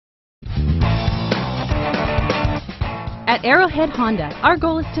At Arrowhead Honda, our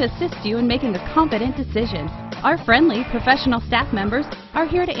goal is to assist you in making a confident decision. Our friendly, professional staff members are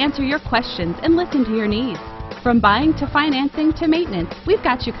here to answer your questions and listen to your needs. From buying to financing to maintenance, we've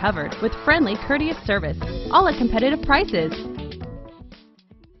got you covered with friendly, courteous service, all at competitive prices.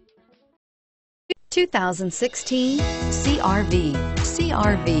 2016 CR-V.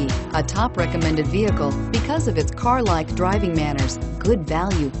 CR-V, a top recommended vehicle because of its car-like driving manners, good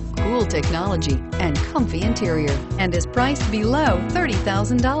value, cool technology, and comfy interior, and is priced below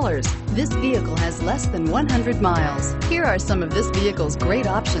 $30,000. This vehicle has less than 100 miles. Here are some of this vehicle's great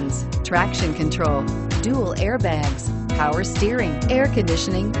options: traction control, dual airbags, power steering, air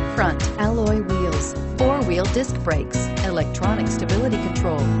conditioning, front alloy wheels, four-wheel disc brakes, electronic stability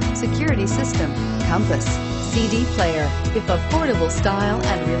control, security system, compass, CD player. If affordable style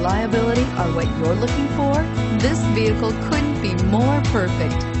and reliability are what you're looking for, this vehicle couldn't be more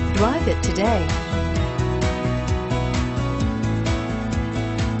perfect. Drive it today.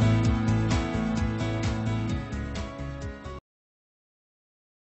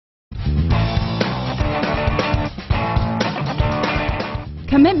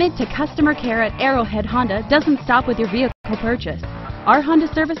 Commitment to customer care at Arrowhead Honda doesn't stop with your vehicle purchase. Our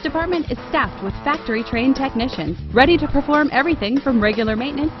Honda service department is staffed with factory-trained technicians, ready to perform everything from regular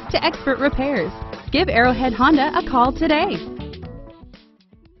maintenance to expert repairs. Give Arrowhead Honda a call today.